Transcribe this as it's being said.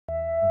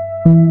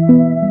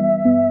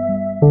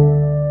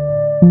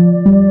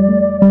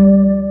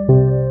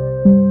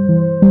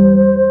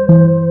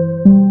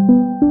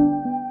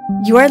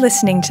You are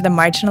listening to the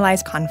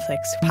Marginalized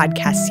Conflicts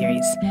podcast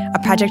series, a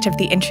project of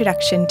the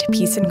Introduction to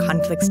Peace and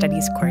Conflict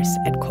Studies course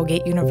at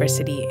Colgate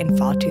University in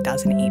fall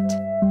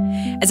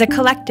 2008. As a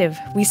collective,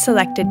 we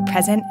selected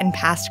present and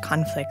past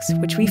conflicts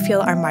which we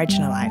feel are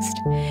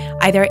marginalized,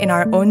 either in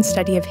our own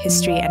study of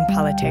history and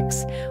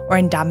politics or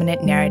in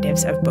dominant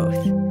narratives of both.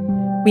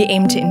 We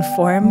aim to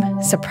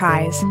inform,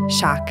 surprise,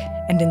 shock,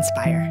 and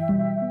inspire.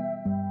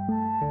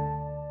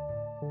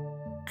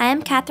 I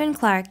am Catherine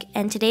Clark,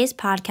 and today's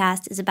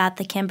podcast is about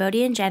the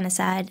Cambodian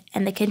genocide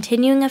and the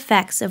continuing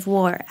effects of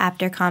war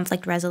after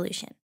conflict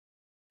resolution.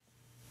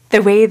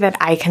 The way that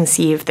I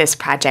conceive this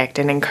project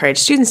and encourage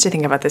students to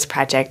think about this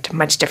project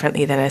much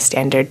differently than a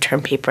standard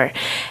term paper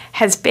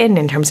has been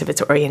in terms of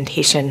its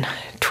orientation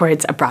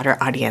towards a broader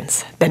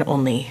audience than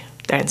only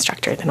their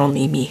instructor, than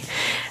only me.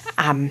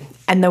 And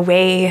the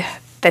way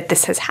that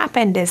this has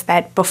happened is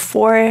that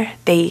before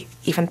they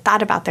even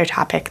thought about their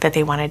topic that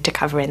they wanted to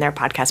cover in their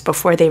podcast,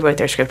 before they wrote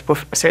their script,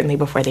 certainly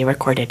before they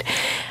recorded,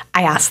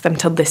 I asked them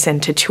to listen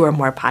to 2 or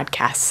more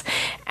podcasts.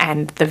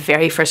 And the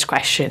very first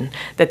question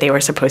that they were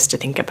supposed to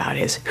think about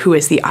is, who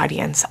is the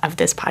audience of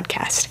this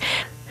podcast?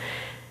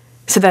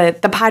 So the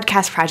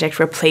podcast project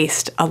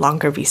replaced a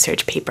longer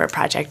research paper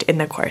project in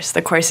the course.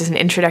 The course is an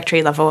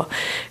introductory level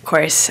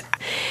course.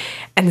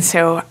 And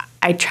so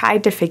I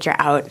tried to figure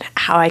out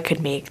how I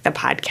could make the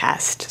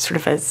podcast sort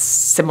of a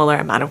similar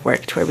amount of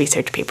work to a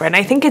research paper. And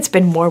I think it's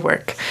been more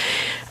work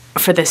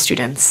for the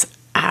students.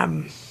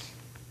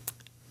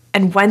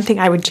 And one thing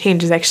I would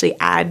change is actually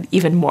add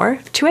even more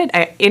to it.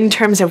 In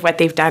terms of what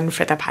they've done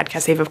for the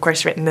podcast, they've, of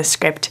course, written the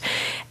script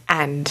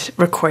and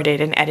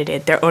recorded and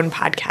edited their own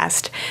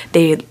podcast.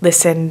 They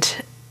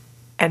listened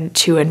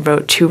and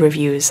wrote 2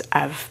 reviews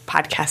of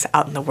podcasts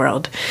out in the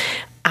world.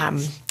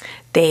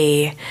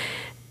 They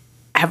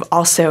have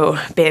also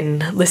been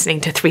listening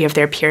to 3 of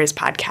their peers'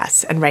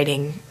 podcasts and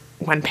writing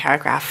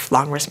 1-paragraph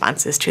long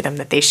responses to them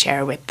that they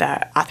share with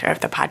the author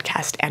of the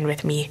podcast and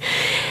with me.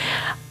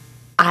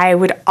 I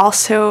would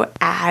also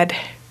add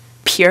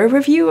peer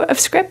review of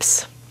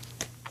scripts.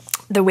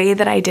 The way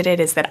that I did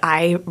it is that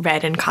I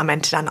read and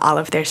commented on all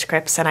of their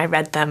scripts, and I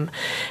read them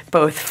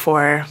both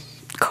for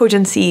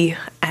cogency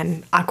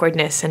and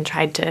awkwardness and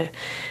tried to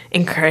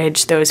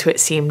encourage those who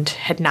it seemed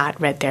had not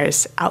read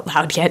theirs out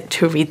loud yet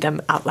to read them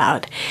out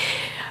loud.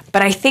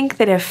 But I think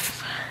that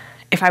if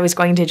I was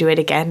going to do it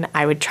again,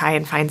 I would try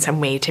and find some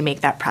way to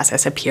make that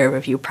process a peer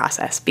review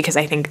process, because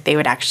I think they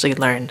would actually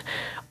learn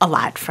a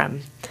lot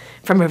from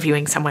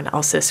reviewing someone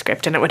else's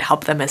script, and it would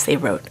help them as they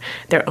wrote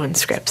their own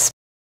scripts.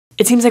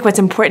 It seems like what's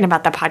important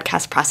about the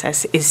podcast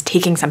process is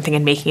taking something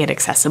and making it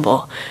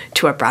accessible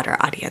to a broader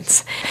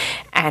audience.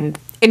 And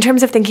in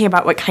terms of thinking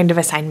about what kind of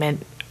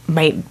assignment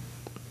might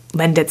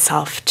lend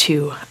itself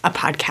to a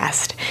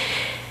podcast,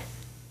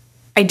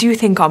 I do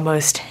think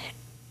almost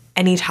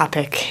any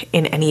topic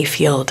in any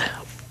field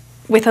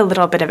with a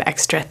little bit of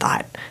extra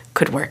thought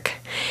could work,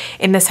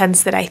 in the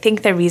sense that I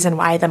think the reason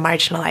why the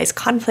marginalized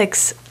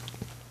conflicts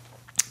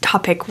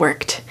topic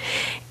worked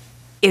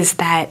is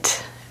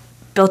that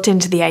built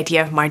into the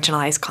idea of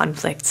marginalized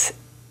conflicts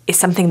is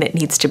something that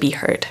needs to be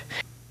heard.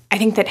 I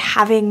think that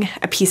having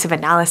a piece of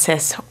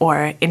analysis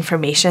or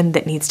information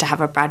that needs to have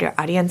a broader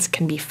audience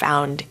can be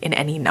found in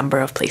any number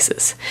of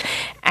places.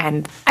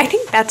 And I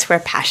think that's where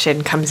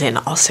passion comes in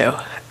also.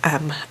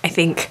 I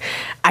think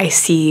I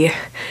see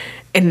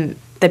in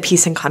the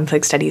peace and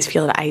conflict studies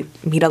field, I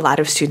meet a lot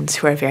of students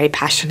who are very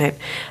passionate,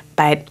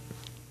 but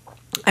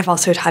I've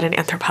also taught in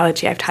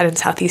anthropology, I've taught in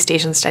Southeast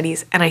Asian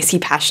studies, and I see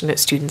passionate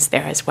students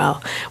there as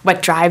well.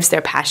 What drives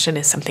their passion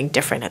is something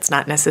different. It's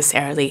not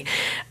necessarily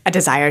a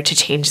desire to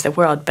change the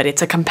world, but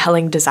it's a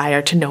compelling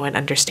desire to know and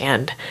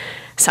understand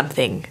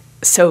something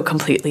so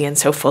completely and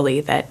so fully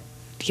that,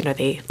 you know,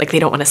 they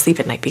don't want to sleep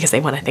at night because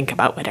they want to think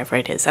about whatever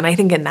it is. And I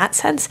think in that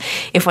sense,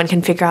 if one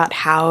can figure out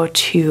how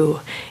to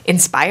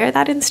inspire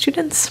that in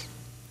students,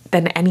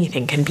 then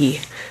anything can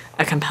be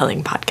a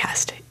compelling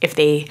podcast.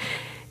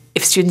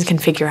 If students can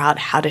figure out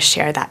how to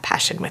share that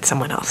passion with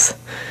someone else.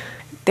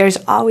 There's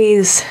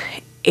always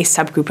a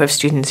subgroup of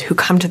students who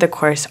come to the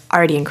course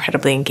already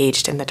incredibly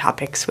engaged in the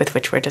topics with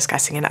which we're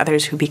discussing, and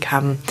others who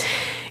become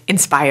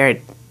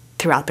inspired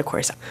throughout the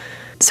course.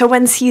 So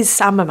one sees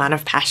some amount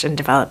of passion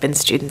develop in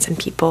students, and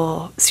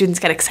students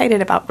get excited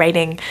about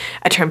writing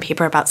a term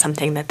paper about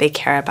something that they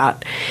care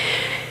about.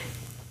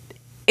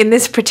 In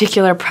this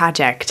particular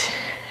project,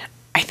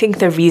 I think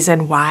the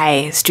reason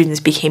why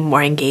students became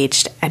more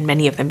engaged and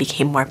many of them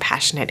became more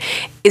passionate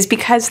is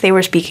because they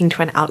were speaking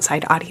to an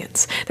outside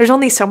audience. There's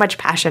only so much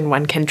passion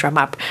one can drum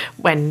up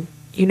when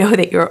you know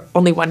that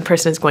only one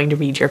person is going to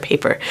read your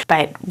paper.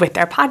 But with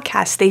their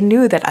podcast, they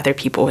knew that other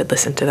people would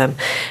listen to them.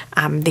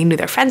 They knew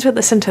their friends would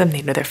listen to them.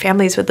 They knew their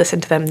families would listen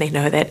to them. They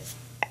know that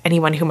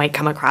anyone who might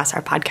come across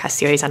our podcast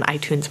series on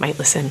iTunes might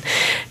listen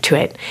to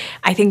it.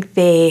 I think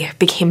they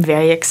became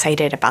very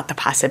excited about the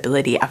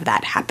possibility of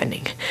that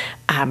happening.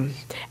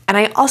 And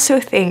I also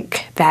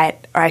think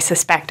that, or I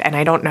suspect, and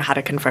I don't know how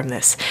to confirm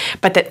this,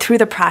 but that through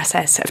the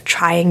process of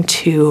trying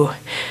to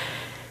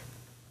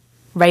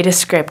write a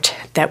script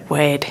that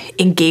would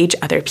engage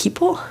other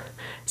people,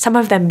 some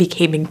of them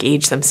became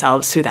engaged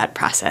themselves through that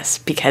process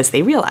because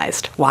they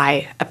realized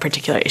why a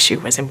particular issue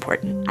was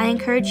important. I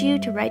encourage you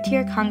to write to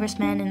your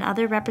congressmen and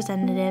other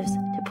representatives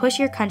to push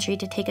your country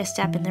to take a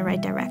step in the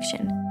right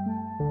direction.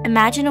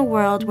 Imagine a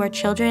world where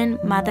children,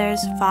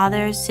 mothers,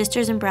 fathers,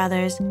 sisters, and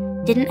brothers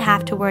didn't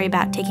have to worry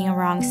about taking a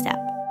wrong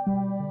step.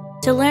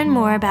 To learn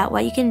more about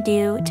what you can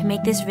do to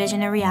make this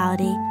vision a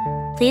reality,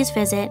 please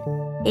visit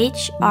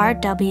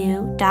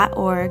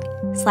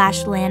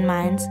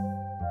hrw.org/landmines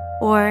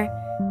or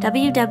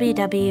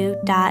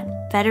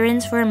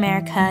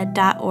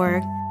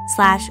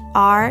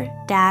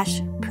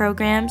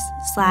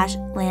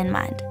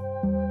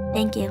www.veteransforamerica.org/r-programs/landmine.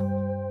 Thank you.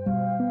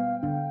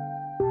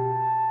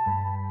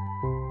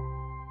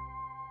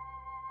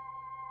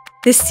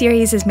 This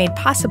series is made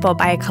possible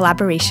by a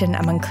collaboration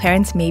among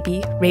Clarence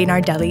Mabey, Ray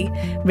Nardelli,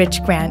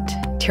 Rich Grant,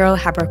 Tyrrell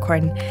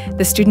Haberkorn,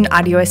 the student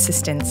audio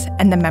assistants,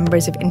 and the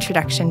members of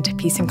Introduction to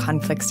Peace and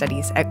Conflict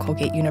Studies at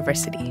Colgate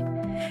University.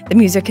 The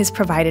music is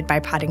provided by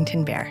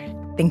Poddington Bear.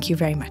 Thank you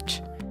very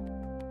much.